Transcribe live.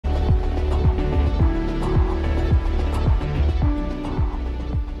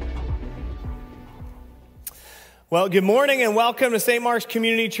Well, good morning and welcome to St. Mark's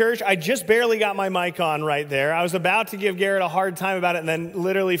Community Church. I just barely got my mic on right there. I was about to give Garrett a hard time about it and then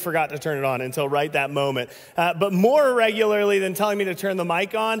literally forgot to turn it on until right that moment. But more regularly than telling me to turn the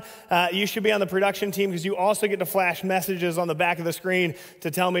mic on, you should be on the production team because you also get to flash messages on the back of the screen to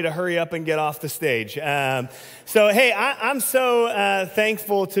tell me to hurry up and get off the stage. Hey, I'm so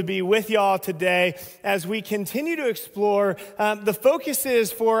thankful to be with y'all today as we continue to explore the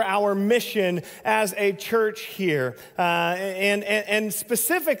focuses for our mission as a church here. And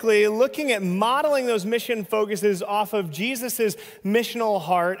specifically looking at modeling those mission focuses off of Jesus's missional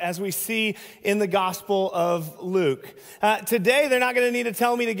heart as we see in the Gospel of Luke. Today, they're not going to need to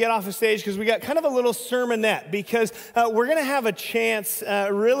tell me to get off the stage because we got kind of a little sermonette because we're going to have a chance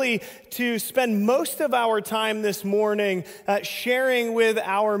really to spend most of our time this morning sharing with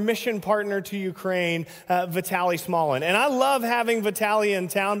our mission partner to Ukraine, Vitaly Smolin. And I love having Vitaly in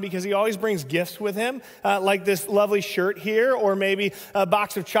town because he always brings gifts with him, like this lovely shirt here, or maybe a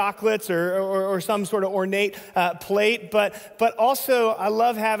box of chocolates or some sort of ornate plate. But also, I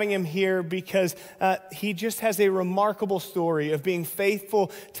love having him here because he just has a remarkable story of being faithful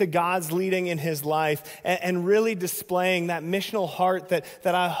to God's leading in his life and really displaying that missional heart that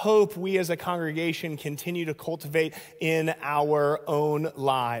I hope we as a congregation continue to cultivate in our own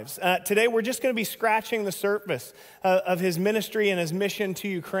lives. Today, we're just going to be scratching the surface of his ministry and his mission to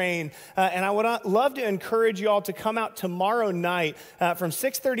Ukraine. And I would love to encourage you all to come out tomorrow night from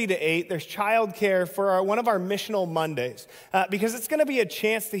 6:30 to 8. There's childcare for one of our missional Mondays because it's going to be a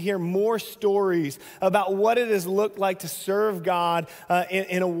chance to hear more stories about what it has looked like to serve God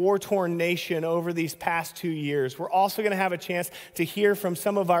in a war-torn nation over these past 2 years. We're also going to have a chance to hear from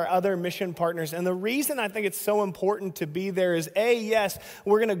some of our other mission partners. And the reason I think it's so important to be there is, yes,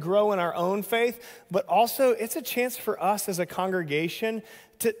 we're going to grow in our own faith, but also it's a chance for us as a congregation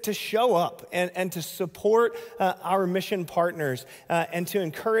to show up and to support our mission partners and to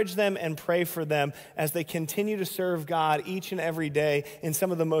encourage them and pray for them as they continue to serve God each and every day in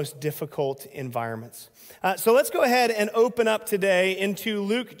some of the most difficult environments. So let's go ahead and open up today into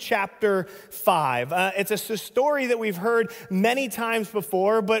Luke chapter 5. It's a story that we've heard many times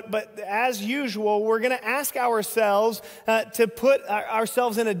before, but as usual, we're going to ask ourselves to put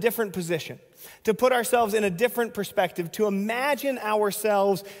ourselves in a different position, to put ourselves in a different perspective, to imagine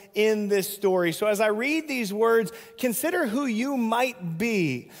ourselves in this story. So as I read these words, consider who you might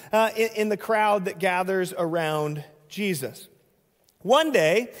be in the crowd that gathers around Jesus. One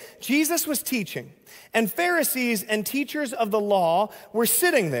day, Jesus was teaching, and Pharisees and teachers of the law were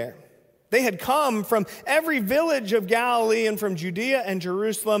sitting there. They had come from every village of Galilee and from Judea and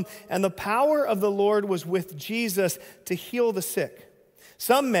Jerusalem, and the power of the Lord was with Jesus to heal the sick.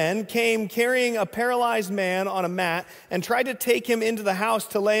 Some men came carrying a paralyzed man on a mat and tried to take him into the house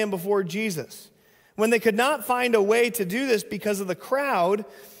to lay him before Jesus. When they could not find a way to do this because of the crowd,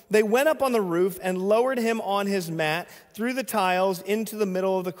 they went up on the roof and lowered him on his mat through the tiles into the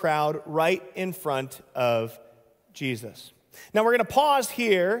middle of the crowd right in front of Jesus. Now, we're going to pause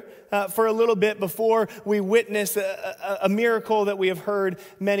here for a little bit before we witness a miracle that we have heard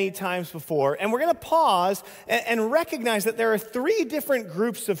many times before. And we're going to pause and recognize that there are three different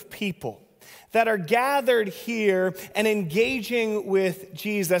groups of people that are gathered here and engaging with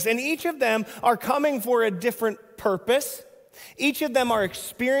Jesus. And each of them are coming for a different purpose. Each of them are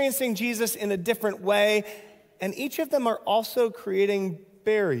experiencing Jesus in a different way. And each of them are also creating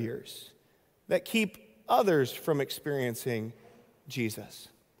barriers that keep others from experiencing Jesus.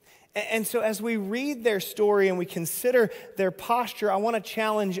 And so as we read their story and we consider their posture, I want to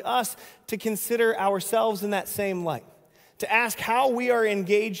challenge us to consider ourselves in that same light, to ask how we are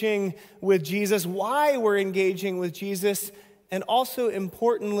engaging with Jesus, why we're engaging with Jesus, and also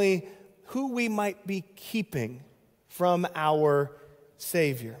importantly, who we might be keeping from our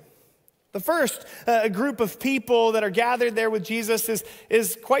Savior. The first group of people that are gathered there with Jesus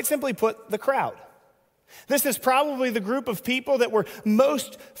is quite simply put, the crowd. This is probably the group of people that we're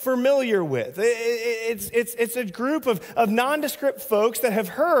most familiar with. It's a group of nondescript folks that have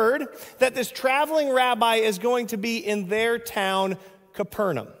heard that this traveling rabbi is going to be in their town,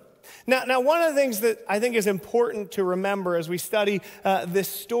 Capernaum. Now, one of the things that I think is important to remember as we study this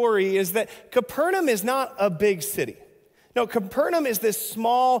story is that Capernaum is not a big city. No, Capernaum is this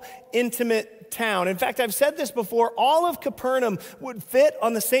small, intimate town. In fact, I've said this before, all of Capernaum would fit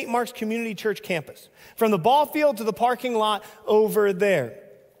on the St. Mark's Community Church campus, from the ball field to the parking lot over there.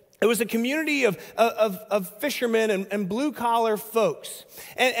 It was a community of fishermen and blue-collar folks.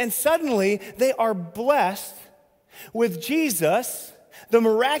 And suddenly, they are blessed with Jesus, the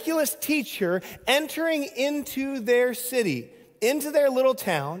miraculous teacher, entering into their city, into their little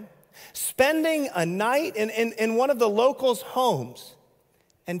town, spending a night in one of the locals' homes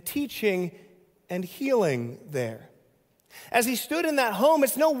and teaching and healing there. As he stood in that home,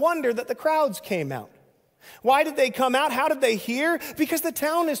 it's no wonder that the crowds came out. Why did they come out? How did they hear? Because the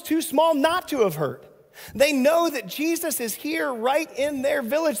town is too small not to have heard. They know that Jesus is here right in their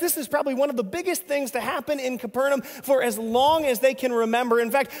village. This is probably one of the biggest things to happen in Capernaum for as long as they can remember.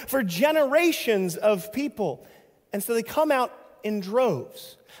 In fact, for generations of people. And so they come out in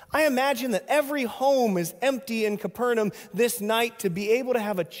droves. I imagine that every home is empty in Capernaum this night to be able to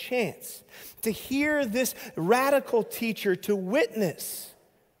have a chance to hear this radical teacher, to witness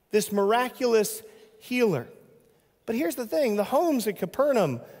this miraculous healer. But here's the thing, the homes in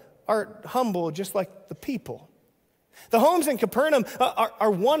Capernaum are humble just like the people. The homes in Capernaum are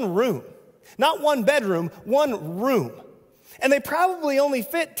one room, not one bedroom, one room. And they probably only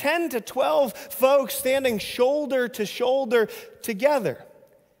fit 10 to 12 folks standing shoulder to shoulder together.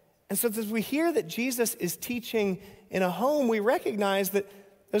 And so as we hear that Jesus is teaching in a home, we recognize that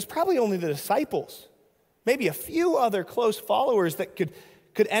there's probably only the disciples, maybe a few other close followers that could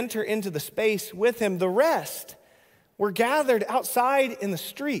enter into the space with him. The rest were gathered outside in the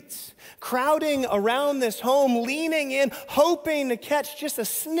streets, crowding around this home, leaning in, hoping to catch just a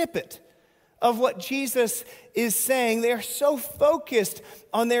snippet of what Jesus is saying. They are so focused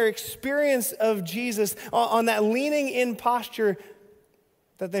on their experience of Jesus, on that leaning in posture,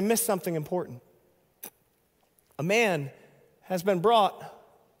 that they miss something important. A man has been brought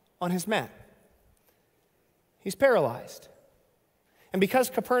on his mat. He's paralyzed. And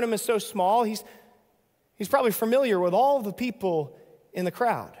because Capernaum is so small, he's probably familiar with all the people in the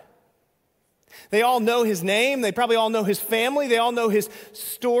crowd. They all know his name. They probably all know his family. They all know his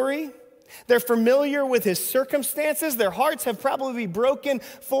story. They're familiar with his circumstances. Their hearts have probably broken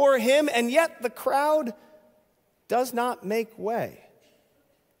for him, and yet the crowd does not make way.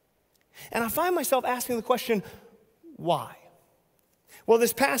 And I find myself asking the question, why? Well,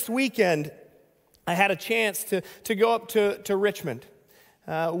 this past weekend, I had a chance to go up to Richmond.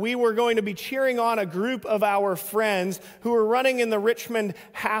 We were going to be cheering on a group of our friends who were running in the Richmond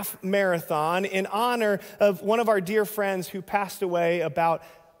Half Marathon in honor of one of our dear friends who passed away about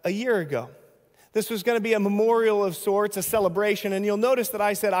a year ago. This was going to be a memorial of sorts, a celebration, and you'll notice that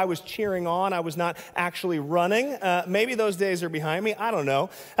I said I was cheering on. I was not actually running. Maybe those days are behind me. I don't know.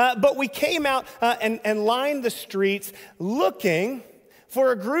 But we came out and lined the streets looking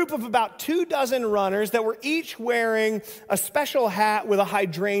for a group of about 24 runners that were each wearing a special hat with a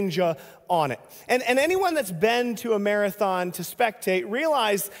hydrangea on it. And anyone that's been to a marathon to spectate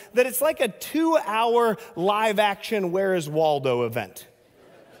realize that it's like a 2-hour live-action Where is Waldo event.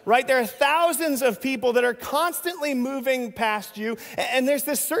 Right? There are thousands of people that are constantly moving past you, and there's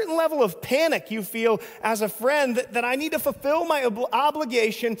this certain level of panic you feel as a friend that I need to fulfill my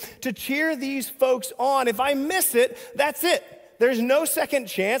obligation to cheer these folks on. If I miss it, that's it. There's no second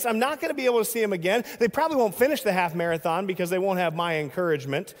chance. I'm not going to be able to see them again. They probably won't finish the half marathon because they won't have my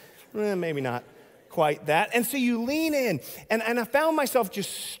encouragement. Maybe not quite that. And so you lean in, and I found myself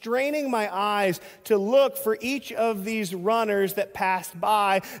just straining my eyes to look for each of these runners that passed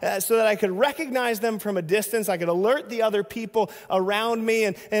by so that I could recognize them from a distance. I could alert the other people around me,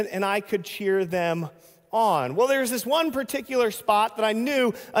 and I could cheer them on. Well, there's this one particular spot that I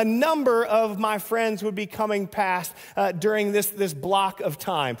knew a number of my friends would be coming past during this block of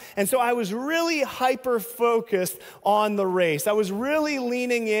time. And so I was really hyper-focused on the race. I was really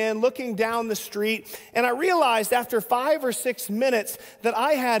leaning in, looking down the street, and I realized after 5 or 6 minutes that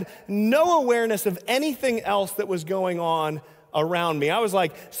I had no awareness of anything else that was going on around me. I was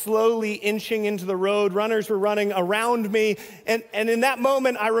like slowly inching into the road. Runners were running around me. And in that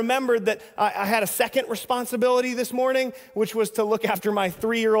moment, I remembered that I had a second responsibility this morning, which was to look after my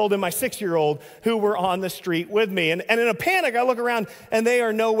 3-year-old and my 6-year-old who were on the street with me. And in a panic, I look around and they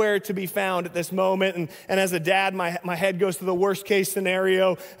are nowhere to be found at this moment. And as a dad, my head goes to the worst case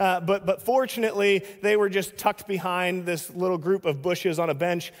scenario. But fortunately, they were just tucked behind this little group of bushes on a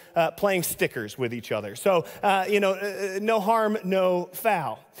bench playing stickers with each other. So, no harm, no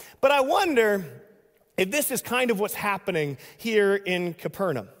foul. But I wonder if this is kind of what's happening here in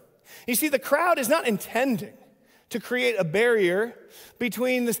Capernaum. You see, the crowd is not intending to create a barrier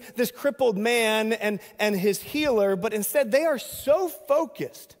between this crippled man and his healer, but instead they are so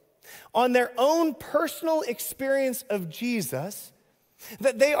focused on their own personal experience of Jesus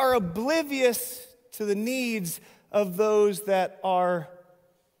that they are oblivious to the needs of those that are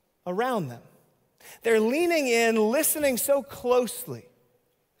around them. They're leaning in, listening so closely,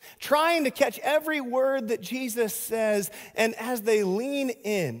 trying to catch every word that Jesus says, and as they lean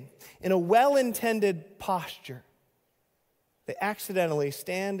in a well-intended posture, they accidentally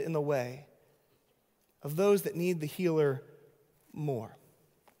stand in the way of those that need the healer more.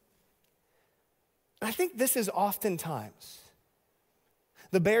 I think this is oftentimes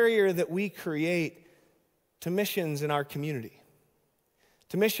the barrier that we create to missions in our community,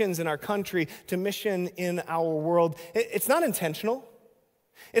 to missions in our country, to mission in our world. It's not intentional.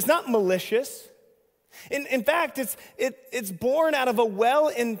 It's not malicious. In fact, it's born out of a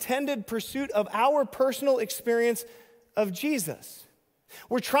well-intended pursuit of our personal experience of Jesus.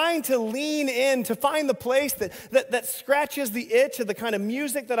 We're trying to lean in to find the place that scratches the itch of the kind of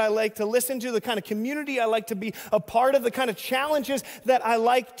music that I like to listen to, the kind of community I like to be a part of, the kind of challenges that I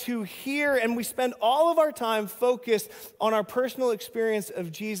like to hear. And we spend all of our time focused on our personal experience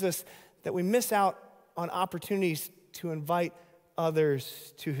of Jesus that we miss out on opportunities to invite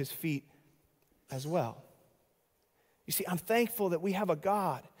others to his feet as well. You see, I'm thankful that we have a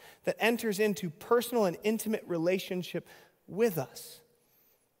God that enters into personal and intimate relationship with us.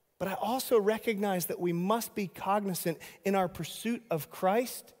 But I also recognize that we must be cognizant in our pursuit of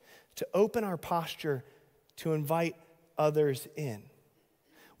Christ to open our posture to invite others in.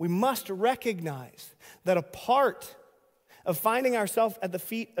 We must recognize that a part of finding ourselves at the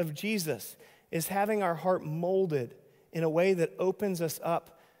feet of Jesus is having our heart molded in a way that opens us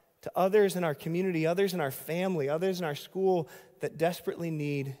up to others in our community, others in our family, others in our school that desperately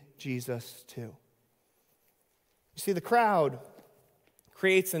need Jesus too. You see, the crowd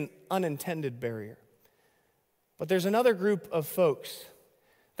creates an unintended barrier. But there's another group of folks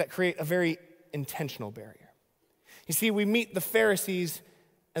that create a very intentional barrier. You see, we meet the Pharisees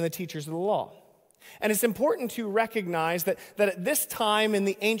and the teachers of the law. And it's important to recognize that at this time in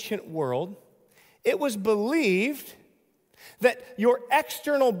the ancient world, it was believed that your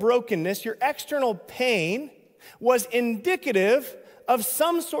external brokenness, your external pain, was indicative of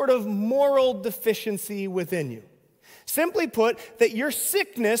some sort of moral deficiency within you. Simply put, that your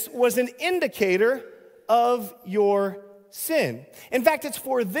sickness was an indicator of your sin. In fact, it's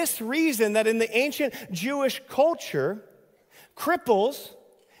for this reason that in the ancient Jewish culture, cripples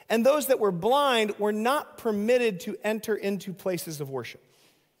and those that were blind were not permitted to enter into places of worship.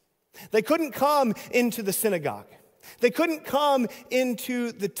 They couldn't come into the synagogue. They couldn't come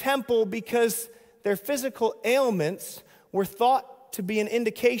into the temple because their physical ailments were thought to be an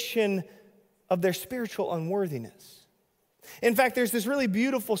indication of their spiritual unworthiness. In fact, there's this really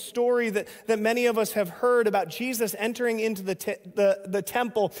beautiful story that many of us have heard about Jesus entering into the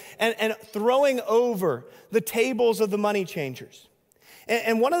temple and throwing over the tables of the money changers.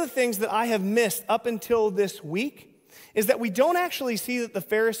 And one of the things that I have missed up until this week is that we don't actually see that the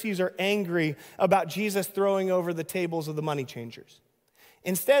Pharisees are angry about Jesus throwing over the tables of the money changers.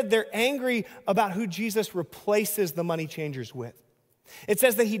 Instead, they're angry about who Jesus replaces the money changers with. It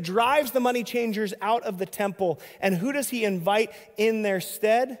says that he drives the money changers out of the temple, and who does he invite in their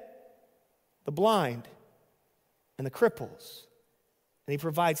stead? The blind and the cripples. And he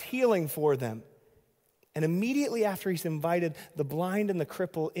provides healing for them. And immediately after he's invited the blind and the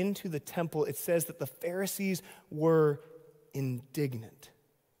cripple into the temple, it says that the Pharisees were indignant.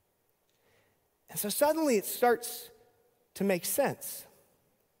 And so suddenly it starts to make sense.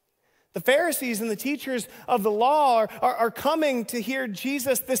 The Pharisees and the teachers of the law are coming to hear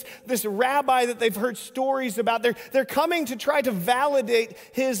Jesus, this rabbi that they've heard stories about. They're coming to try to validate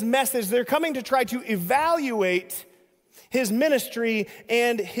his message. They're coming to try to evaluate his ministry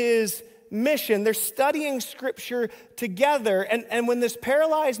and his mission. They're studying Scripture together. And when this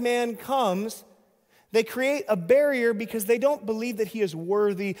paralyzed man comes, they create a barrier because they don't believe that he is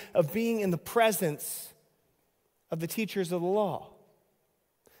worthy of being in the presence of the teachers of the law,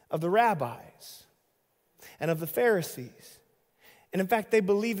 of the rabbis, and of the Pharisees. And in fact, they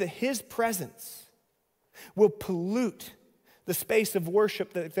believe that his presence will pollute the space of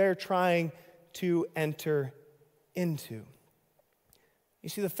worship that they're trying to enter into. You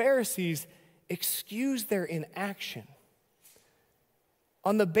see, the Pharisees excuse their inaction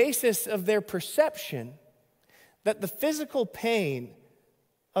on the basis of their perception that the physical pain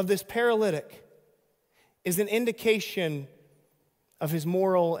of this paralytic is an indication of his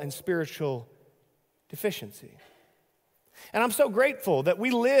moral and spiritual deficiency. And I'm so grateful that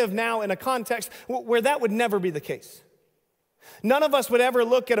we live now in a context where that would never be the case. None of us would ever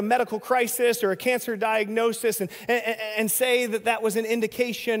look at a medical crisis or a cancer diagnosis and say that that was an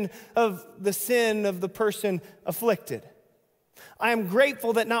indication of the sin of the person afflicted. I am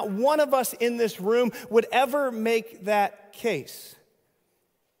grateful that not one of us in this room would ever make that case.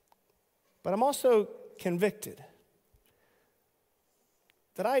 But I'm also convicted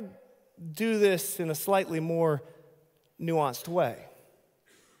that I do this in a slightly more nuanced way.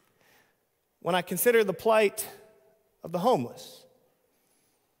 When I consider the plight of the homeless,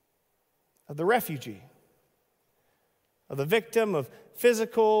 of the refugee, of the victim of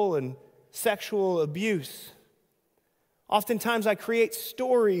physical and sexual abuse. Oftentimes I create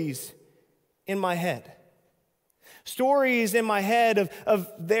stories in my head. Stories in my head of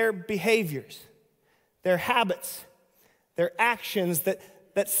their behaviors, their habits, their actions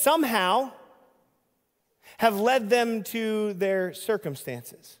that somehow have led them to their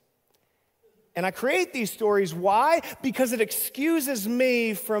circumstances. And I create these stories. Why? Because it excuses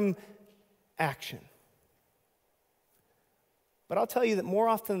me from action. But I'll tell you that more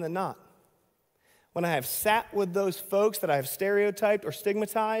often than not, when I have sat with those folks that I have stereotyped or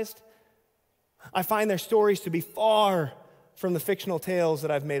stigmatized, I find their stories to be far from the fictional tales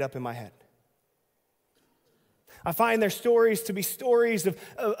that I've made up in my head. I find their stories to be stories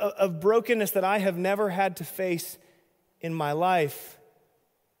of brokenness that I have never had to face in my life.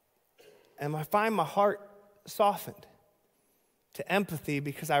 And I find my heart softened to empathy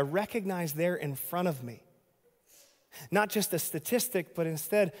because I recognize they're in front of me. Not just a statistic, but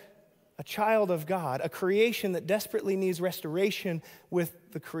instead a child of God, a creation that desperately needs restoration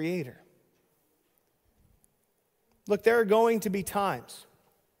with the Creator. Look, there are going to be times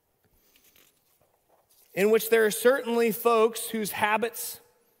in which there are certainly folks whose habits,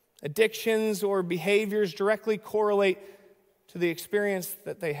 addictions, or behaviors directly correlate to the experience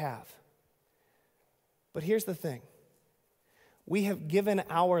that they have. But here's the thing. We have given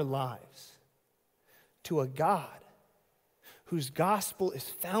our lives to a God whose gospel is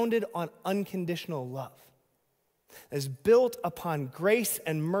founded on unconditional love, is built upon grace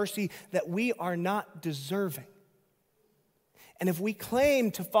and mercy that we are not deserving. And if we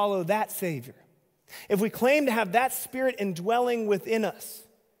claim to follow that Savior, if we claim to have that Spirit indwelling within us,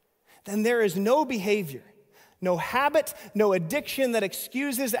 then there is no behavior, no habit, no addiction that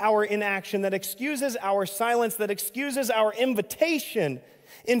excuses our inaction, that excuses our silence, that excuses our invitation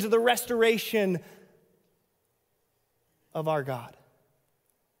into the restoration of our God.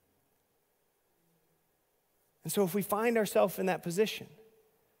 And so if we find ourselves in that position,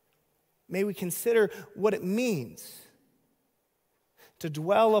 may we consider what it means to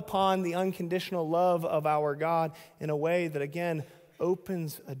dwell upon the unconditional love of our God in a way that, again,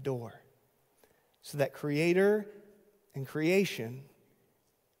 opens a door so that Creator and creation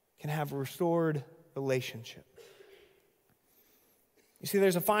can have a restored relationship. You see,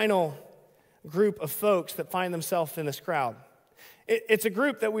 there's a final group of folks that find themselves in this crowd. It's a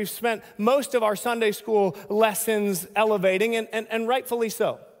group that we've spent most of our Sunday school lessons elevating, and rightfully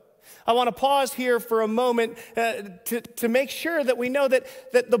so. I want to pause here for a moment to make sure that we know that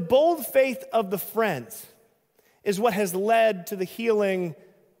the bold faith of the friends is what has led to the healing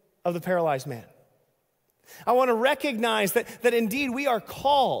of the paralyzed man. I want to recognize that indeed we are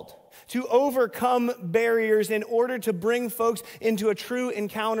called to overcome barriers in order to bring folks into a true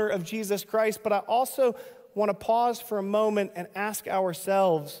encounter of Jesus Christ. But I also want to pause for a moment and ask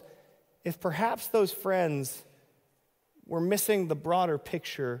ourselves if perhaps those friends were missing the broader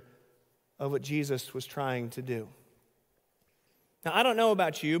picture of what Jesus was trying to do. Now, I don't know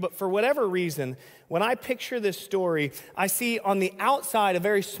about you, but for whatever reason, when I picture this story, I see on the outside a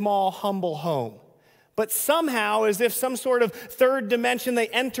very small, humble home. But somehow, as if some sort of third dimension they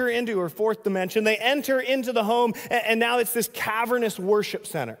enter into, or fourth dimension, they enter into the home, and now it's this cavernous worship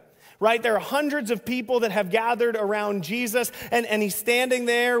center. Right? There are hundreds of people that have gathered around Jesus, and he's standing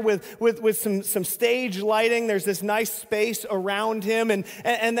there with some stage lighting. There's this nice space around him, and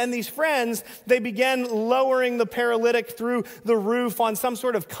then these friends, they begin lowering the paralytic through the roof on some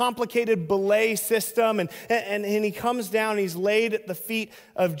sort of complicated belay system, and he comes down, and he's laid at the feet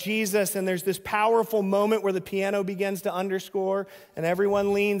of Jesus, and there's this powerful moment where the piano begins to underscore, and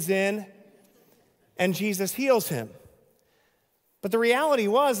everyone leans in, and Jesus heals him. But the reality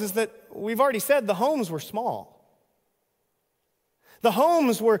is that we've already said the homes were small. The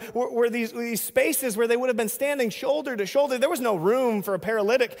homes were these spaces where they would have been standing shoulder to shoulder. There was no room for a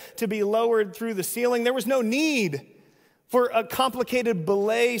paralytic to be lowered through the ceiling. There was no need for a complicated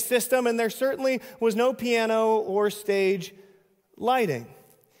belay system, and there certainly was no piano or stage lighting.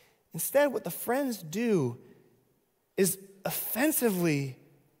 Instead, what the friends do is offensively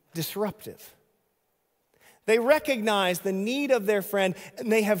disruptive. They recognize the need of their friend,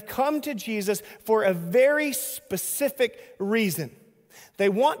 and they have come to Jesus for a very specific reason. They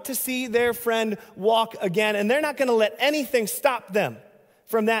want to see their friend walk again, and they're not going to let anything stop them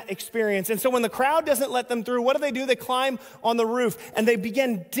from that experience. And so when the crowd doesn't let them through, what do? They climb on the roof, and they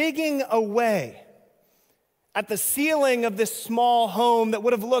begin digging away at the ceiling of this small home that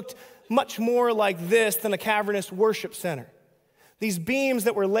would have looked much more like this than a cavernous worship center. These beams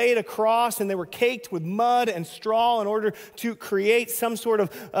that were laid across, and they were caked with mud and straw in order to create some sort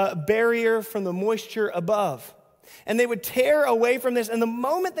of barrier from the moisture above. And they would tear away from this, and the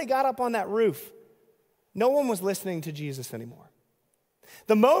moment they got up on that roof, no one was listening to Jesus anymore.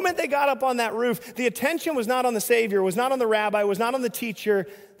 The moment they got up on that roof, the attention was not on the Savior, was not on the rabbi, was not on the teacher.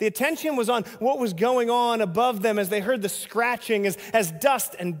 The attention was on what was going on above them as they heard the scratching, as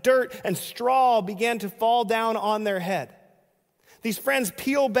dust and dirt and straw began to fall down on their head. These friends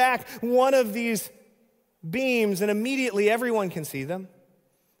peel back one of these beams, and immediately everyone can see them.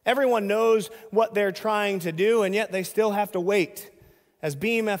 Everyone knows what they're trying to do, and yet they still have to wait as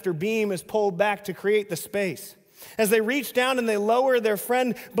beam after beam is pulled back to create the space. As they reach down and they lower their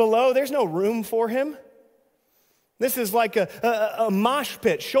friend below, there's no room for him. This is like a mosh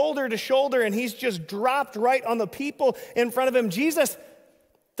pit, shoulder to shoulder, and he's just dropped right on the people in front of him. Jesus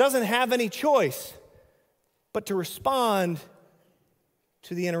doesn't have any choice but to respond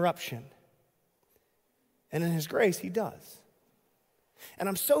to the interruption. And in his grace, he does. And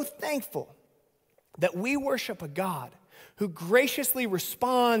I'm so thankful that we worship a God who graciously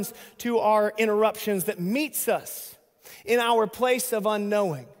responds to our interruptions, that meets us in our place of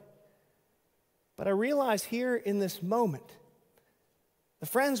unknowing. But I realize here in this moment, the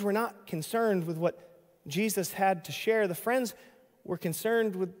friends were not concerned with what Jesus had to share. The friends were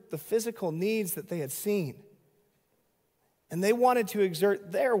concerned with the physical needs that they had seen. And they wanted to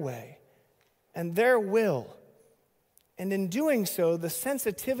exert their way and their will. And in doing so, the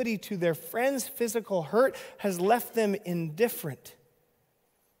sensitivity to their friend's physical hurt has left them indifferent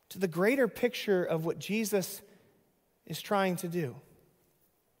to the greater picture of what Jesus is trying to do.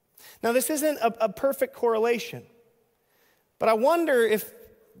 Now, this isn't a perfect correlation, but I wonder if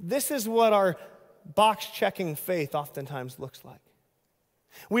this is what our box-checking faith oftentimes looks like.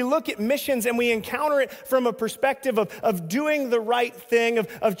 We look at missions and we encounter it from a perspective of doing the right thing,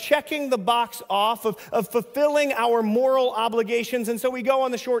 of checking the box off, of fulfilling our moral obligations, and so we go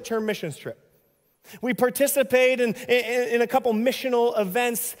on the short-term missions trip. We participate in a couple missional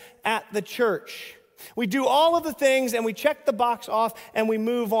events at the church. We do all of the things and we check the box off and we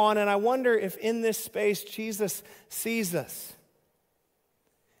move on, and I wonder if in this space Jesus sees us.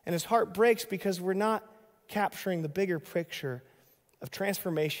 And his heart breaks because we're not capturing the bigger picture of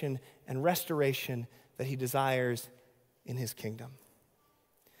transformation and restoration that he desires in his kingdom.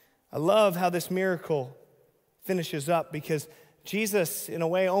 I love how this miracle finishes up because Jesus, in a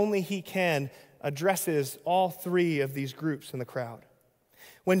way only he can, addresses all three of these groups in the crowd.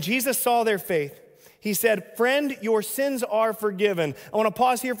 When Jesus saw their faith, he said, "Friend, your sins are forgiven." I want to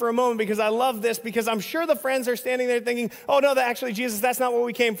pause here for a moment because I love this, because I'm sure the friends are standing there thinking, "Oh no, actually, Jesus, that's not what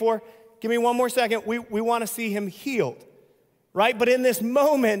we came for. Give me one more second. We want to see him healed." Right? But in this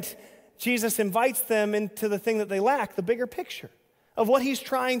moment, Jesus invites them into the thing that they lack, the bigger picture of what he's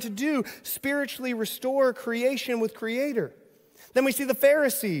trying to do, spiritually restore creation with Creator. Then we see the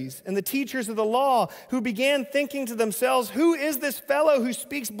Pharisees and the teachers of the law who began thinking to themselves, "Who is this fellow who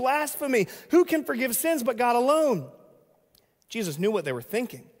speaks blasphemy? Who can forgive sins but God alone?" Jesus knew what they were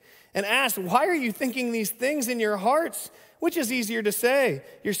thinking and asked, "Why are you thinking these things in your hearts? Which is easier to say,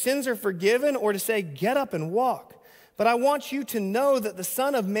 'Your sins are forgiven,' or to say, 'Get up and walk'? But I want you to know that the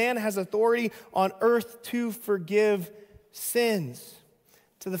Son of Man has authority on earth to forgive sins."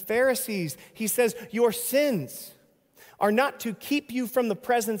 To the Pharisees, he says, "Your sins are not to keep you from the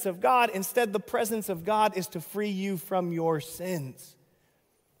presence of God. Instead, the presence of God is to free you from your sins."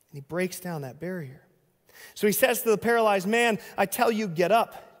 And he breaks down that barrier. So he says to the paralyzed man, "I tell you, get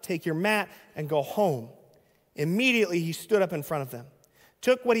up, take your mat, and go home." Immediately, he stood up in front of them,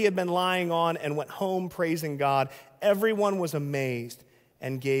 took what he had been lying on, and went home praising God. Everyone was amazed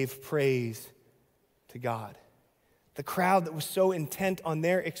and gave praise to God. The crowd that was so intent on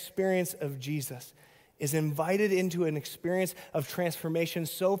their experience of Jesus is invited into an experience of transformation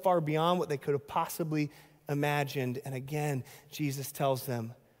so far beyond what they could have possibly imagined. And again, Jesus tells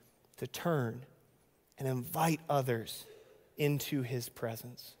them to turn and invite others into his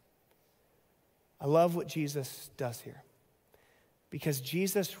presence. I love what Jesus does here, because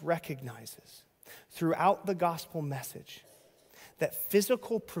Jesus recognizes throughout the gospel message that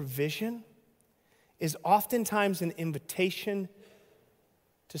physical provision is oftentimes an invitation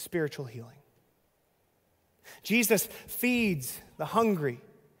to spiritual healing. Jesus feeds the hungry,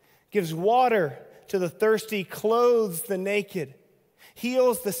 gives water to the thirsty, clothes the naked,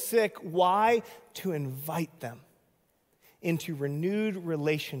 heals the sick. Why? To invite them into renewed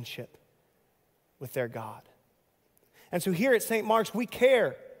relationship with their God. And so here at St. Mark's, we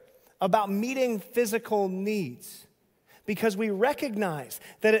care about meeting physical needs, because we recognize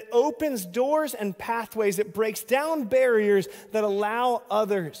that it opens doors and pathways, it breaks down barriers that allow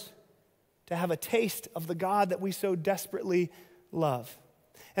others to have a taste of the God that we so desperately love.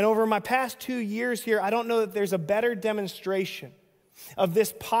 And over my past 2 years here, I don't know that there's a better demonstration of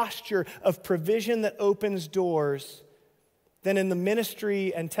this posture of provision that opens doors than in the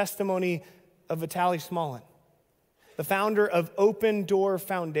ministry and testimony of Vitaly Smolin, the founder of Open Door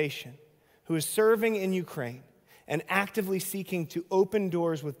Foundation, who is serving in Ukraine and actively seeking to open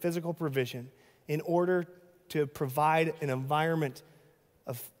doors with physical provision in order to provide an environment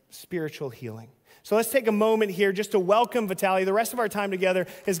of spiritual healing. So let's take a moment here just to welcome Vitaly. The rest of our time together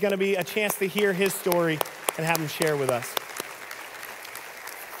is going to be a chance to hear his story and have him share with us.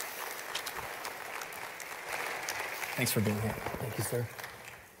 Thanks for being here. Thank you, sir.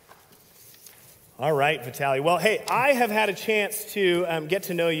 All right, Vitaly. Well, hey, I have had a chance to get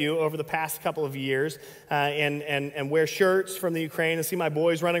to know you over the past couple of years and wear shirts from the Ukraine and see my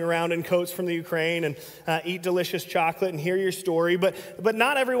boys running around in coats from the Ukraine and eat delicious chocolate and hear your story. But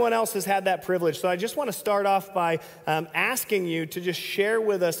not everyone else has had that privilege. So I just want to start off by asking you to just share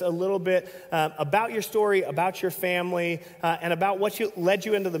with us a little bit about your story, about your family, and about what led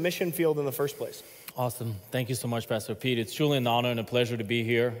you into the mission field in the first place. Awesome. Thank you so much, Pastor Pete. It's truly an honor and a pleasure to be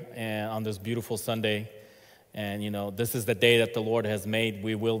here and on this beautiful Sunday. And, this is the day that the Lord has made.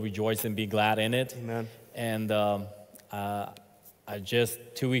 We will rejoice and be glad in it. Amen. And I just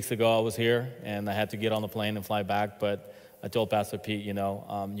 2 weeks ago, I was here, and I had to get on the plane and fly back. But I told Pastor Pete,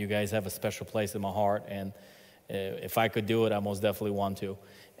 you guys have a special place in my heart. And if I could do it, I most definitely want to.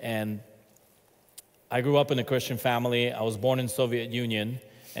 And I grew up in a Christian family. I was born in Soviet Union.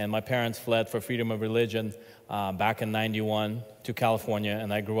 And my parents fled for freedom of religion back in '91 to California,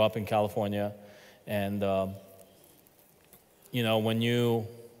 and I grew up in California. And when you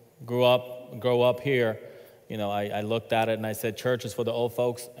grow up here, I looked at it and I said, church is for the old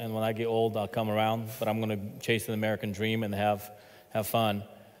folks, and when I get old, I'll come around. But I'm going to chase an American dream and have fun.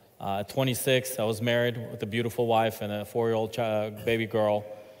 At 26, I was married with a beautiful wife and a 4-year-old baby girl,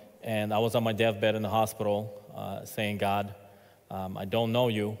 and I was on my deathbed in the hospital, saying, God, I don't know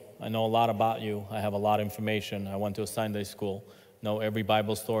you. I know a lot about you. I have a lot of information. I went to a Sunday school, know every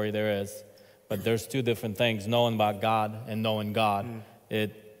Bible story there is. But there's two different things, knowing about God and knowing God.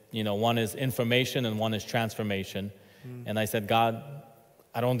 One is information and one is transformation. And I said, God,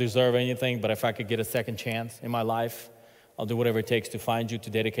 I don't deserve anything, but if I could get a second chance in my life, I'll do whatever it takes to find you, to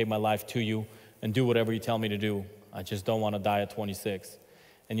dedicate my life to you, and do whatever you tell me to do. I just don't want to die at 26.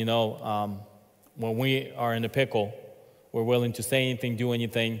 And when we are in a pickle, we're willing to say anything, do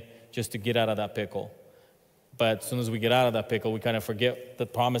anything, just to get out of that pickle. But as soon as we get out of that pickle, we kind of forget the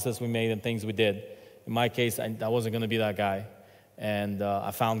promises we made and things we did. In my case, I wasn't going to be that guy. And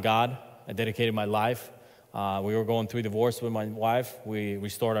I found God. I dedicated my life. We were going through divorce with my wife. We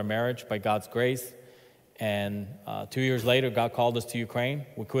restored our marriage by God's grace. And 2 years later, God called us to Ukraine.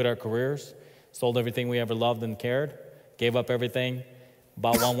 We quit our careers, sold everything we ever loved and cared, gave up everything,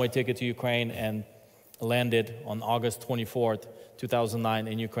 bought a one-way ticket to Ukraine, and landed on August 24th, 2009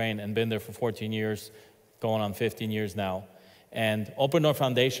 in Ukraine, and been there for 14 years, going on 15 years now. And Open Door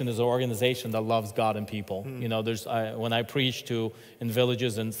Foundation is an organization that loves God and people. When I preach in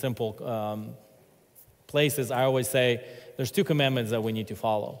villages and simple places, I always say there's 2 commandments that we need to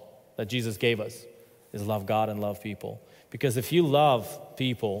follow, that Jesus gave us, is love God and love people. Because if you love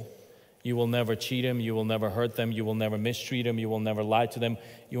people, you will never cheat them, you will never hurt them, you will never mistreat them, you will never lie to them.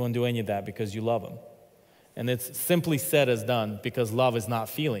 You won't do any of that because you love them. And it's simply said as done, because love is not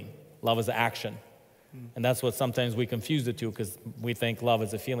feeling. Love is action. And that's what sometimes we confuse the two, because we think love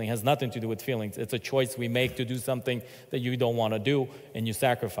is a feeling. It has nothing to do with feelings. It's a choice we make to do something that you don't want to do, and you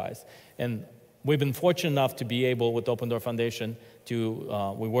sacrifice. And we've been fortunate enough to be able, with Open Door Foundation,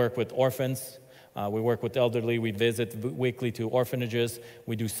 we work with orphans, we work with elderly, we visit weekly to orphanages,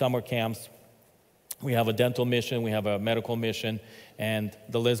 we do summer camps. We have a dental mission, we have a medical mission, and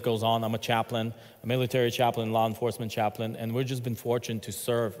the list goes on. I'm a chaplain, a military chaplain, law enforcement chaplain, and we've just been fortunate to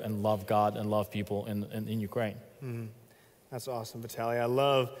serve and love God and love people in Ukraine. That's awesome, Vitaly. I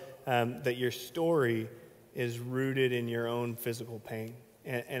love that your story is rooted in your own physical pain,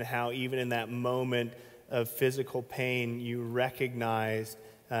 and how even in that moment of physical pain, you recognized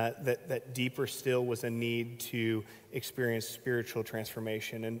that deeper still was a need to experience spiritual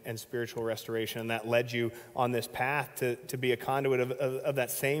transformation and spiritual restoration. And that led you on this path to be a conduit of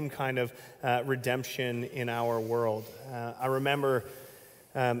that same kind of redemption in our world. I remember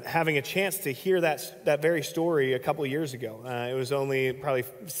having a chance to hear that very story a couple years ago. It was only probably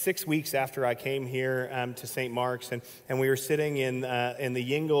 6 weeks after I came here to St. Mark's, and we were sitting in the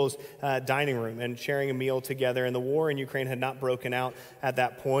Yingles dining room and sharing a meal together, and the war in Ukraine had not broken out at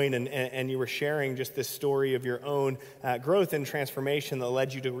that point, and you were sharing just this story of your own growth and transformation that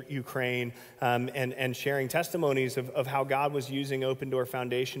led you to Ukraine, and sharing testimonies of how God was using Open Door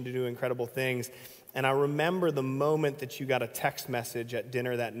Foundation to do incredible things. And I remember the moment that you got a text message at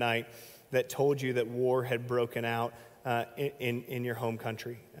dinner that night that told you that war had broken out in your home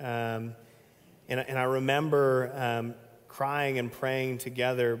country. And I remember crying and praying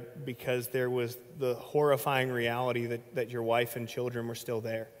together because there was the horrifying reality that your wife and children were still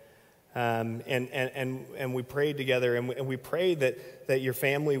there. And we prayed together, and we prayed that your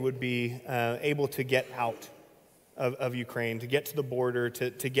family would be able to get out of Ukraine, to get to the border,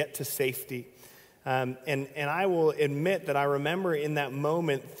 to get to safety. And I will admit that I remember in that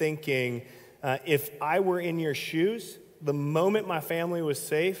moment thinking, if I were in your shoes, the moment my family was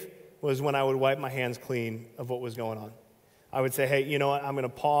safe was when I would wipe my hands clean of what was going on. I would say, hey, you know what, I'm going to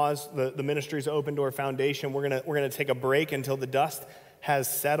pause. The ministry's Open Door Foundation. We're going to take a break until the dust has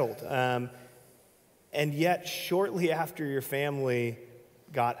settled. And yet, shortly after your family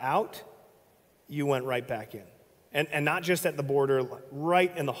got out, you went right back in. And not just at the border,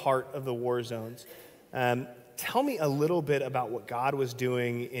 right in the heart of the war zones. Tell me a little bit about what God was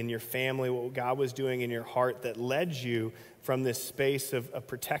doing in your family, what God was doing in your heart that led you from this space of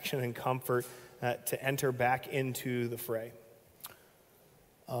protection and comfort to enter back into the fray.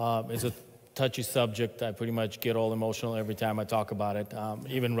 It's a touchy subject. I pretty much get all emotional every time I talk about it.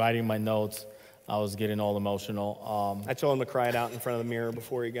 Even writing my notes, I was getting all emotional. I told him to cry it out in front of the mirror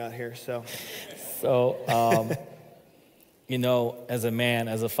before he got here, so... You know, as a man,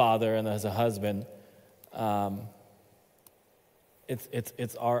 as a father, and as a husband,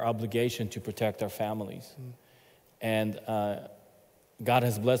 it's our obligation to protect our families. And God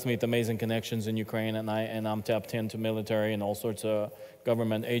has blessed me with amazing connections in Ukraine, and I'm tapped into military and all sorts of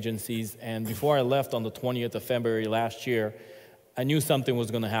government agencies. And before I left on the 20th of February last year, I knew something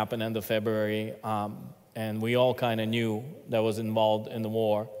was going to happen end of February, and we all kind of knew that was involved in the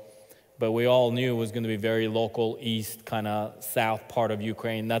war. But we all knew it was going to be very local, east, kind of south part of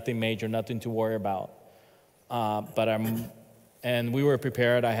Ukraine, nothing major, nothing to worry about. And we were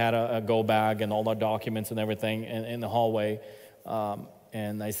prepared. I had a go bag and all our documents and everything in the hallway.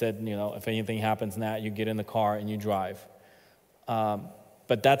 And I said, you know, if anything happens now, you get in the car and you drive.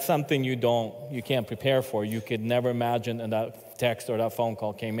 But that's something you can't prepare for. You could never imagine that that text or that phone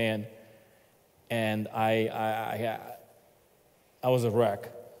call came in. And I was a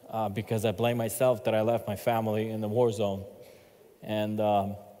wreck. Because I blame myself that I left my family in the war zone.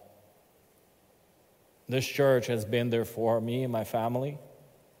 And this church has been there for me and my family.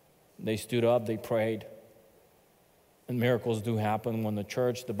 They stood up, they prayed. And miracles do happen when the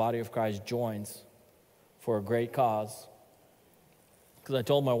church, the body of Christ, joins for a great cause. Because I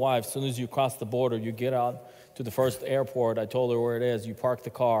told my wife, as soon as you cross the border, you get out to the first airport, I told her where it is, you park the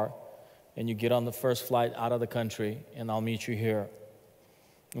car, and you get on the first flight out of the country, and I'll meet you here.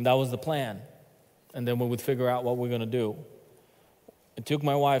 And that was the plan. And then we would figure out what we're going to do. It took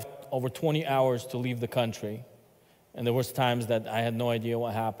my wife over 20 hours to leave the country. And there was times that I had no idea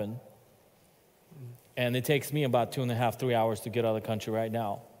what happened. And it takes me about 2.5, 3 hours to get out of the country right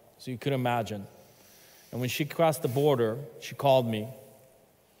now. So you could imagine. And when she crossed the border, she called me.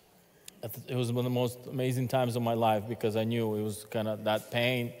 It was one of the most amazing times of my life because I knew it was kind of that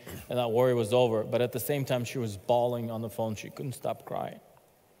pain and that worry was over. But at the same time, she was bawling on the phone. She couldn't stop crying.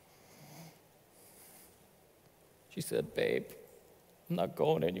 She said, babe, I'm not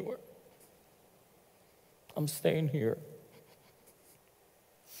going anywhere. I'm staying here.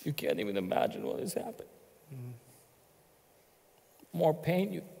 You can't even imagine what has happened. More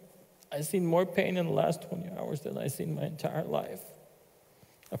pain. I've seen more pain in the last 20 hours than I've seen in my entire life.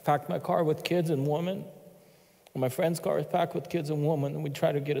 I packed my car with kids and women. My friend's car is packed with kids and women, and we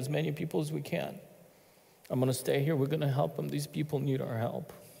try to get as many people as we can. I'm going to stay here. We're going to help them. These people need our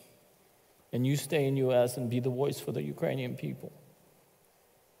help. And you stay in U.S. and be the voice for the Ukrainian people.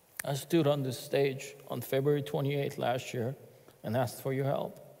 I stood on this stage on February 28th last year and asked for your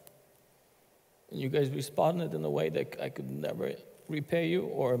help. And you guys responded in a way that I could never repay you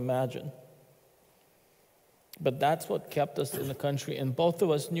or imagine. But that's what kept us in the country. And both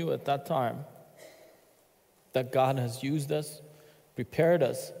of us knew at that time that God has used us, prepared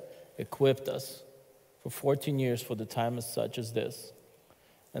us, equipped us for 14 years for the time as such as this.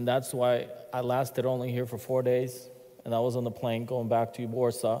 And that's why I lasted only here for 4 days. And I was on the plane going back to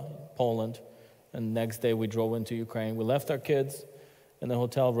Warsaw, Poland. And the next day we drove into Ukraine. We left our kids in the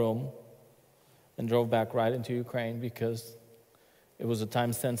hotel room and drove back right into Ukraine because it was a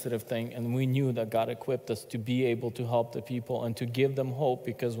time-sensitive thing, and we knew that God equipped us to be able to help the people and to give them hope,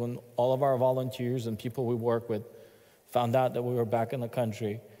 because when all of our volunteers and people we work with found out that we were back in the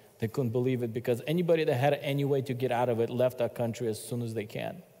country, they couldn't believe it, because anybody that had any way to get out of it left that country as soon as they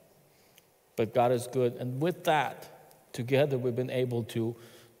can. But God is good, and with that, together we've been able to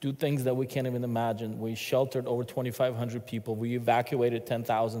do things that we can't even imagine. We sheltered over 2,500 people. We evacuated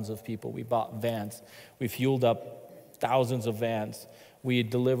 10,000s of people. We bought vans. We fueled up thousands of vans. We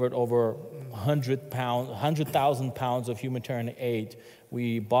delivered over 100,000 pounds of humanitarian aid.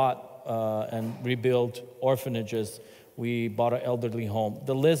 We bought and rebuilt orphanages. We bought an elderly home.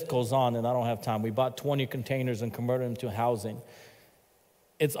 The list goes on, and I don't have time. We bought 20 containers and converted them to housing.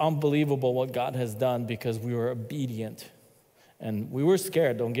 It's unbelievable what God has done because we were obedient. And we were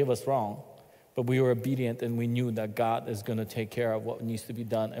scared, don't get us wrong, but we were obedient, and we knew that God is going to take care of what needs to be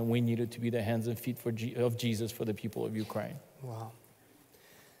done, and we needed to be the hands and feet of Jesus for the people of Ukraine. Wow.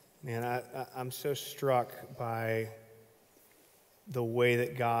 Man, I'm so struck by the way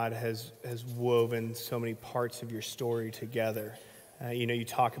that God has woven so many parts of your story together. You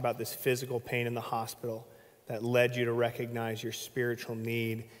talk about this physical pain in the hospital that led you to recognize your spiritual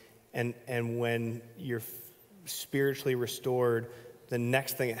need, and when you're spiritually restored, the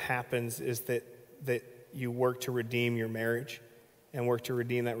next thing that happens is that you work to redeem your marriage and work to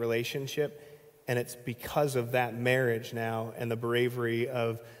redeem that relationship. And it's because of that marriage now and the bravery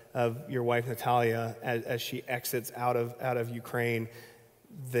of your wife Natalia as she exits out of Ukraine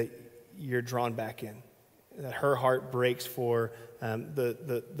that you're drawn back in. That her heart breaks for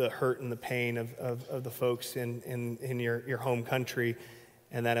the hurt and the pain of the folks in your home country,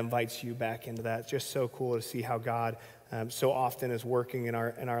 and that invites you back into that. It's just so cool to see how God so often is working in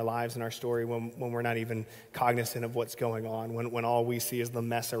our lives and our story when we're not even cognizant of what's going on, when all we see is the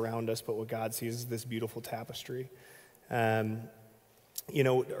mess around us, but what God sees is this beautiful tapestry.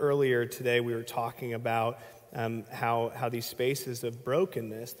 Earlier today we were talking about how these spaces of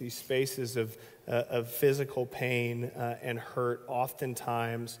brokenness, these spaces of physical pain and hurt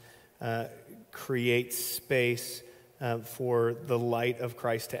oftentimes create space for the light of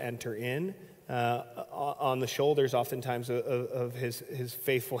Christ to enter in on the shoulders oftentimes of his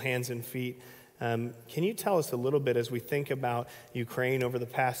faithful hands and feet. Can you tell us a little bit as we think about Ukraine over the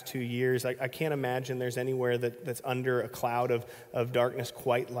past 2 years? I can't imagine there's anywhere that's under a cloud of darkness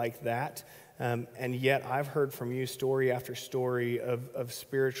quite like that. And yet I've heard from you story after story of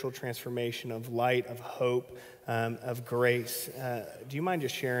spiritual transformation, of light, of hope, of grace. Do you mind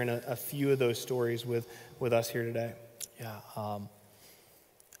just sharing a few of those stories with us here today? Yeah,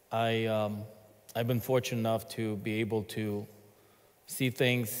 I've been fortunate enough to be able to see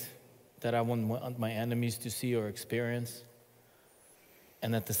things that I wouldn't want my enemies to see or experience.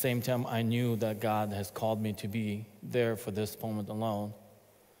 And at the same time, I knew that God has called me to be there for this moment alone.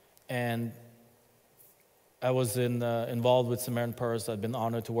 And I was involved with Samaritan Purse. I've been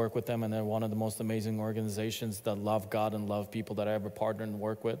honored to work with them, and they're one of the most amazing organizations that love God and love people that I ever partnered and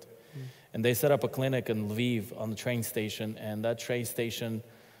worked with. And they set up a clinic in Lviv on the train station, and that train station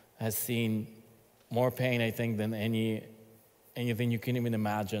has seen more pain, I think, than anything you can even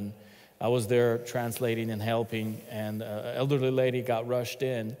imagine. I was there translating and helping, and an elderly lady got rushed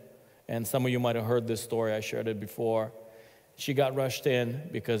in, and some of you might have heard this story. I shared it before. She got rushed in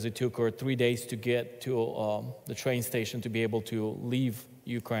because it took her 3 days to get to the train station to be able to leave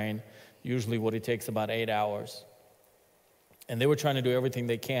Ukraine. Usually what it takes about 8 hours. And they were trying to do everything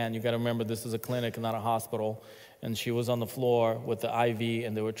they can. You got to remember, this is a clinic and not a hospital. And she was on the floor with the IV,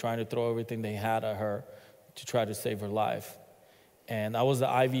 and they were trying to throw everything they had at her to try to save her life. And I was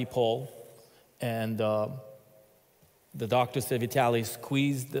the IV pole, and the doctor said, "Vitaly,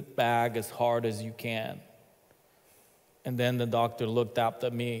 squeeze the bag as hard as you can." And then the doctor looked up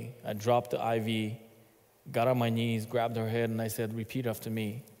at me. I dropped the IV, got on my knees, grabbed her head, and I said, "Repeat after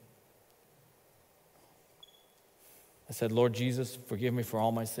me." I said, "Lord Jesus, forgive me for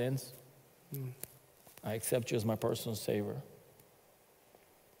all my sins. I accept you as my personal Savior."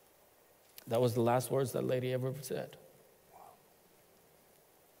 That was the last words that lady ever said.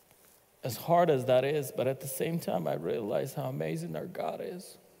 As hard as that is, but at the same time, I realized how amazing our God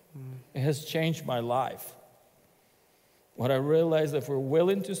is. It has changed my life. What I realized, if we're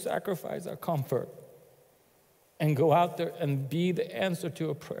willing to sacrifice our comfort and go out there and be the answer to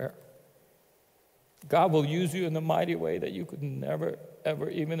a prayer, God will use you in a mighty way that you could never, ever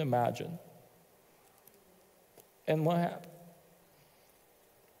even imagine. And what happened?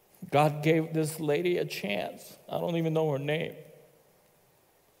 God gave this lady a chance. I don't even know her name.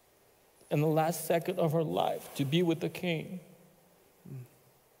 In the last second of her life, to be with the King.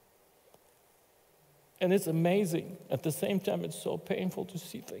 And it's amazing. At the same time, it's so painful to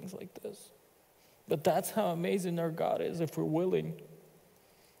see things like this. But that's how amazing our God is if we're willing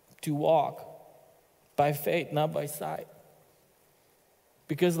to walk by faith, not by sight.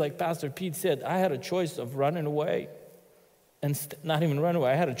 Because like Pastor Pete said, I had a choice of running away and not even run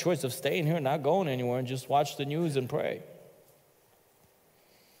away. I had a choice of staying here, not going anywhere, and just watch the news and pray.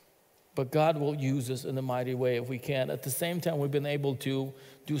 But God will use us in a mighty way if we can. At the same time, we've been able to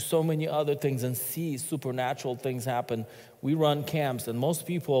do so many other things and see supernatural things happen. We run camps, and most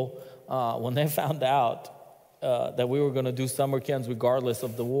people, when they found out that we were going to do summer camps regardless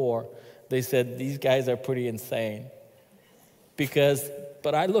of the war, they said, these guys are pretty insane.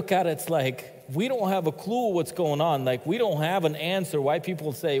 But I look at it, it's like, we don't have a clue what's going on. Like, we don't have an answer why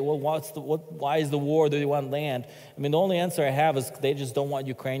people say, well, why is the war? Do they want land? I mean, the only answer I have is they just don't want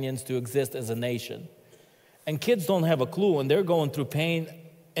Ukrainians to exist as a nation. And kids don't have a clue, and they're going through pain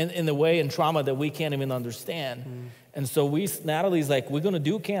in a way and trauma that we can't even understand. And so Natalie's like, we're going to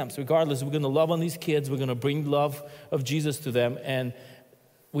do camps regardless. We're going to love on these kids. We're going to bring love of Jesus to them. And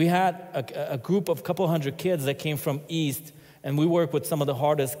we had a group of couple hundred kids that came from East, and we work with some of the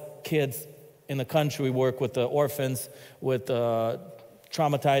hardest kids in the country. We work with the orphans, with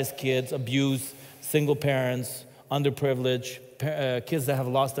traumatized kids, abused, single parents, underprivileged, kids that have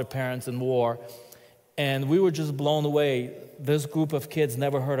lost their parents in war. And we were just blown away. This group of kids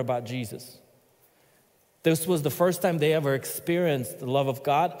never heard about Jesus. This was the first time they ever experienced the love of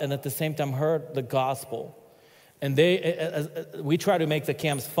God and at the same time heard the gospel. And we try to make the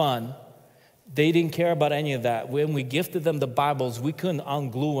camps fun. They didn't care about any of that. When we gifted them the Bibles, we couldn't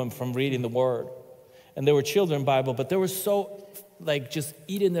unglue them from reading the Word. And they were children's Bible, but they were so, like, just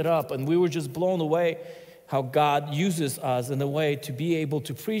eating it up. And we were just blown away how God uses us in a way to be able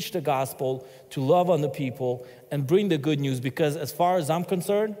to preach the gospel, to love on the people, and bring the good news. Because as far as I'm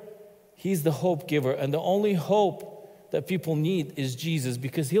concerned, He's the hope giver. And the only hope that people need is Jesus,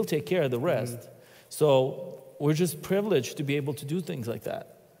 because He'll take care of the rest. So we're just privileged to be able to do things like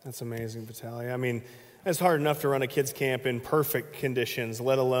that. That's amazing, Vitaly. I mean, it's hard enough to run a kids camp in perfect conditions,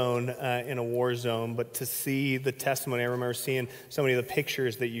 let alone in a war zone. But to see the testimony, I remember seeing so many of the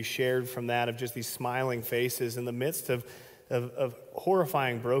pictures that you shared from that of just these smiling faces in the midst of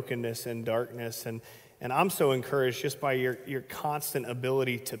horrifying brokenness and darkness. And I'm so encouraged just by your constant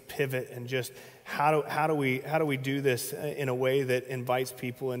ability to pivot and just how do we do this in a way that invites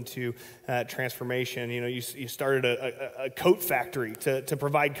people into transformation? You know, you started a coat factory to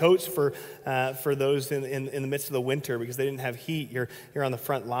provide coats for those in the midst of the winter because they didn't have heat. You're on the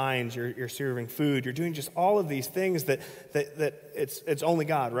front lines. You're serving food. You're doing just all of these things that it's only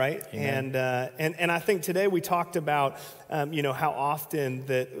God, right? And I think today we talked about how often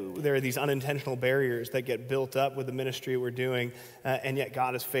that there are these unintentional barriers that get built up with the ministry we're doing, and yet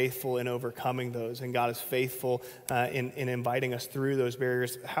God is faithful in overcoming those, and God is faithful in inviting us through those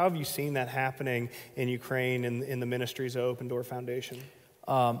barriers. How have you seen that happening in Ukraine and in the ministries of Open Door Foundation?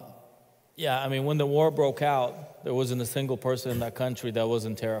 Yeah, I mean, when the war broke out, there wasn't a single person in that country that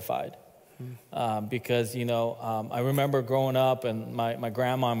wasn't terrified. Because, I remember growing up and my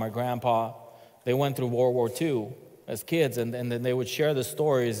grandma and my grandpa, they went through World War II as kids, and then they would share the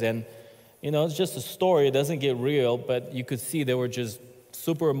stories. And, it's just a story. It doesn't get real, but you could see they were just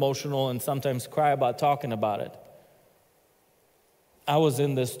super emotional and sometimes cry about talking about it. I was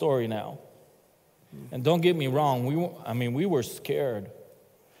in this story now. And don't get me wrong, we were scared.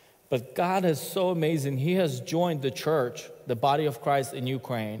 But God is so amazing. He has joined the church, the body of Christ in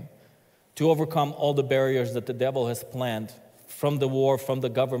Ukraine, to overcome all the barriers that the devil has planned from the war, from the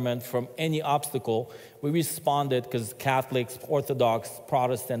government, from any obstacle. We responded because Catholics, Orthodox,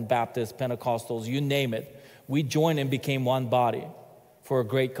 Protestant, Baptist, Pentecostals, you name it. We joined and became one body for a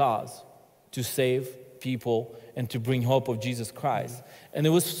great cause, to save people and to bring hope of Jesus Christ. And it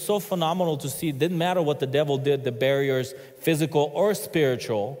was so phenomenal to see. It didn't matter what the devil did, the barriers, physical or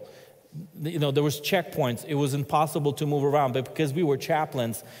spiritual. There was checkpoints. It was impossible to move around. But because we were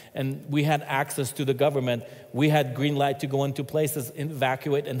chaplains and we had access to the government, we had green light to go into places,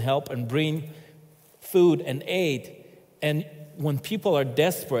 evacuate and help and bring food and aid. And when people are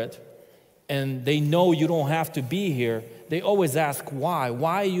desperate and they know you don't have to be here, they always ask, why?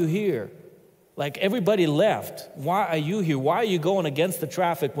 Why are you here? Like, everybody left. Why are you here? Why are you going against the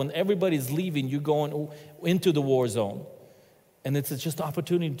traffic when everybody's leaving? You're going into the war zone. And it's just an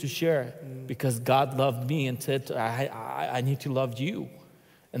opportunity to share because God loved me and said, I need to love you.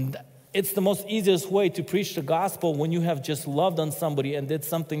 And it's the most easiest way to preach the gospel when you have just loved on somebody and did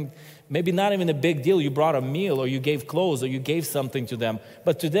something, maybe not even a big deal. You brought a meal or you gave clothes or you gave something to them.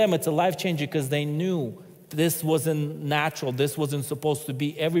 But to them, it's a life changer because they knew this wasn't natural. This wasn't supposed to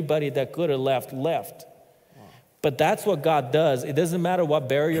be. Everybody that could have left. But that's what God does. It doesn't matter what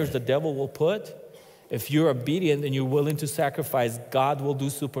barriers the devil will put. If you're obedient and you're willing to sacrifice, God will do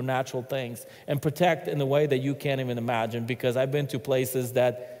supernatural things and protect in a way that you can't even imagine. Because I've been to places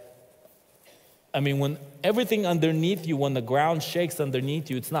that, when everything underneath you, when the ground shakes underneath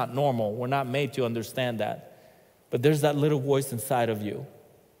you, it's not normal. We're not made to understand that. But there's that little voice inside of you.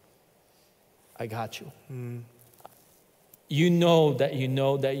 I got you. You know that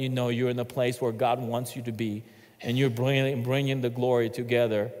you're in a place where God wants you to be, and you're bringing the glory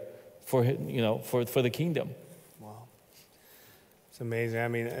together for the kingdom. Wow. It's amazing.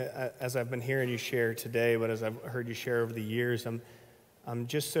 As I've been hearing you share today, but as I've heard you share over the years, I'm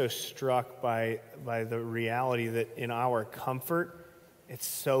just so struck by the reality that in our comfort, it's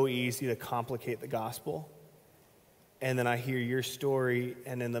so easy to complicate the gospel. And then I hear your story,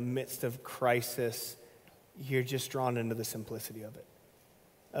 and in the midst of crisis, you're just drawn into the simplicity of it,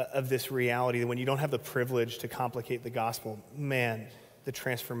 of this reality that when you don't have the privilege to complicate the gospel, man, the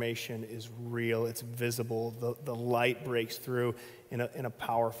transformation is real, it's visible, the light breaks through in a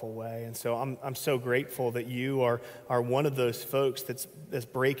powerful way. And so I'm so grateful that you are one of those folks that's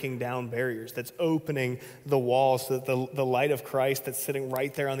breaking down barriers, that's opening the walls so that the light of Christ that's sitting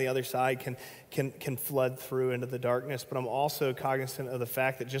right there on the other side can flood through into the darkness. But I'm also cognizant of the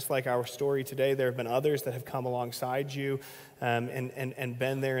fact that just like our story today, there have been others that have come alongside you and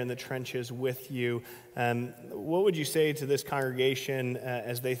been there in the trenches with you. What would you say to this congregation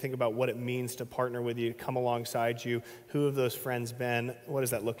as they think about what it means to partner with you, come alongside you? Who have those friends been? What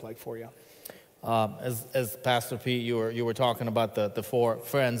does that look like for you? As Pastor Pete, you were talking about the four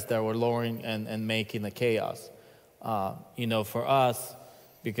friends that were lowering and making the chaos. For us,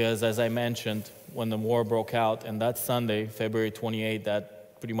 because as I mentioned, when the war broke out, and that Sunday, February 28th,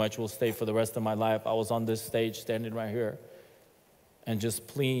 that pretty much will stay for the rest of my life, I was on this stage standing right here and just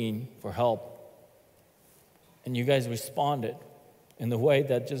pleading for help. And you guys responded in the way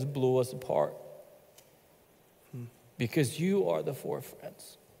that just blew us apart. Because you are the four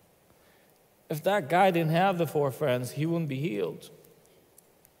friends. If that guy didn't have the four friends, he wouldn't be healed.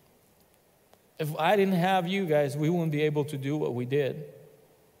 If I didn't have you guys, we wouldn't be able to do what we did.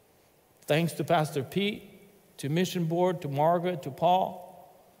 Thanks to Pastor Pete, to Mission Board, to Margaret, to Paul,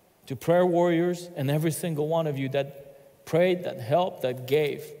 to prayer warriors, and every single one of you that prayed, that helped, that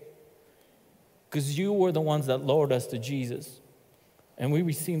gave. Because you were the ones that lowered us to Jesus. And we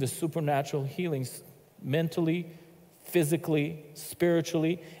received the supernatural healings mentally, physically,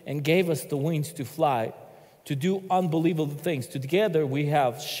 spiritually, and gave us the wings to fly, to do unbelievable things. Together we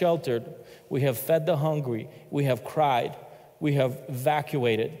have sheltered, we have fed the hungry, we have cried, we have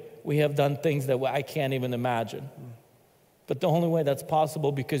evacuated, we have done things that I can't even imagine. But the only way that's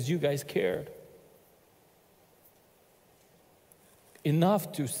possible because you guys cared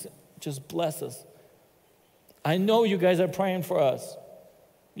enough to just bless us. I know you guys are praying for us.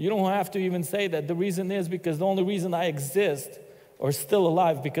 You don't have to even say that. The reason is because the only reason I exist or still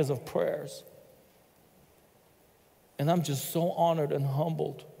alive because of prayers. And I'm just so honored and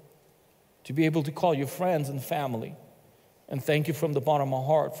humbled to be able to call you friends and family. And thank you from the bottom of my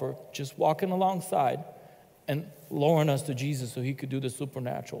heart for just walking alongside and lowering us to Jesus so he could do the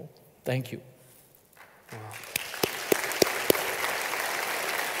supernatural. Thank you. Wow.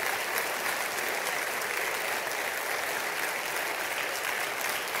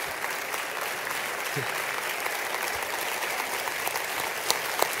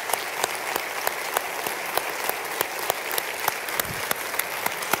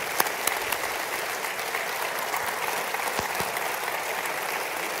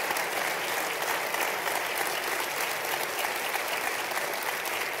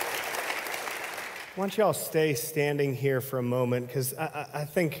 Why don't y'all stay standing here for a moment, because I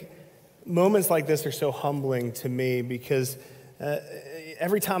think moments like this are so humbling to me, because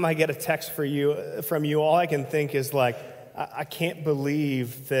every time I get a text from you, all I can think is like, I can't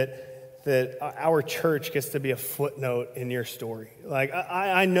believe that our church gets to be a footnote in your story. Like,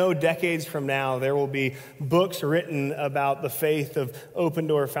 I know decades from now there will be books written about the faith of Open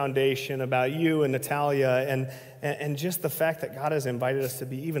Door Foundation, about you and Natalia, and just the fact that God has invited us to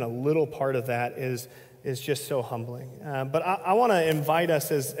be even a little part of that is just so humbling. But I want to invite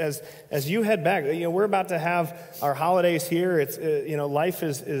us as you head back. We're about to have our holidays here. It's life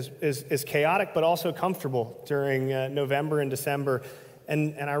is chaotic but also comfortable during November and December.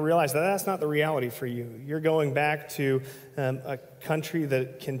 And I realize that that's not the reality for you. You're going back to a country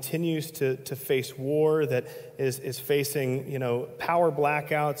that continues to face war, that is facing, power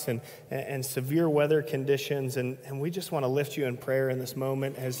blackouts and severe weather conditions. And we just want to lift you in prayer in this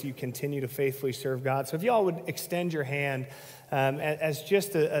moment as you continue to faithfully serve God. So if y'all would extend your hand as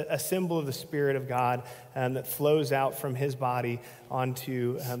just a symbol of the Spirit of God that flows out from his body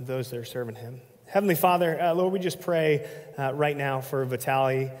onto those that are serving him. Heavenly Father, Lord, we just pray right now for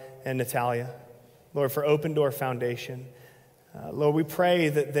Vitaly and Natalia. Lord, for Open Door Foundation. Lord, we pray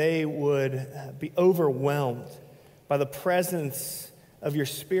that they would be overwhelmed by the presence of your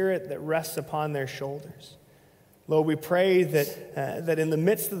Spirit that rests upon their shoulders. Lord, we pray that in the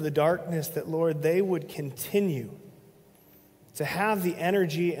midst of the darkness, that, Lord, they would continue to have the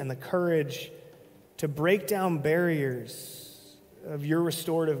energy and the courage to break down barriers of your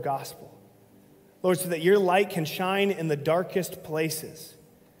restorative gospel. Lord, so that your light can shine in the darkest places.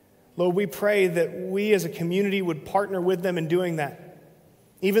 Lord, we pray that we as a community would partner with them in doing that.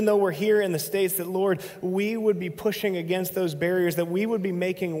 Even though we're here in the States, that, Lord, we would be pushing against those barriers, that we would be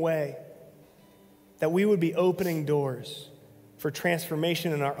making way, that we would be opening doors for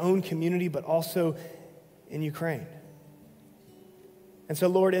transformation in our own community, but also in Ukraine. And so,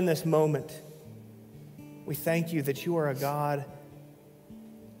 Lord, in this moment, we thank you that you are a God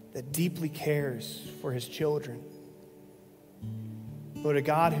that deeply cares for his children. Lord, a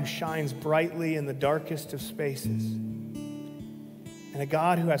God who shines brightly in the darkest of spaces, and a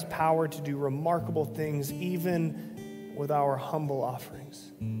God who has power to do remarkable things even with our humble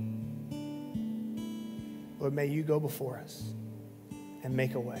offerings. Lord, may you go before us and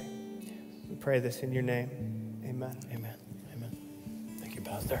make a way. We pray this in your name. Amen. Amen. Amen. Thank you,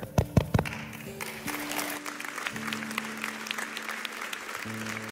 Pastor.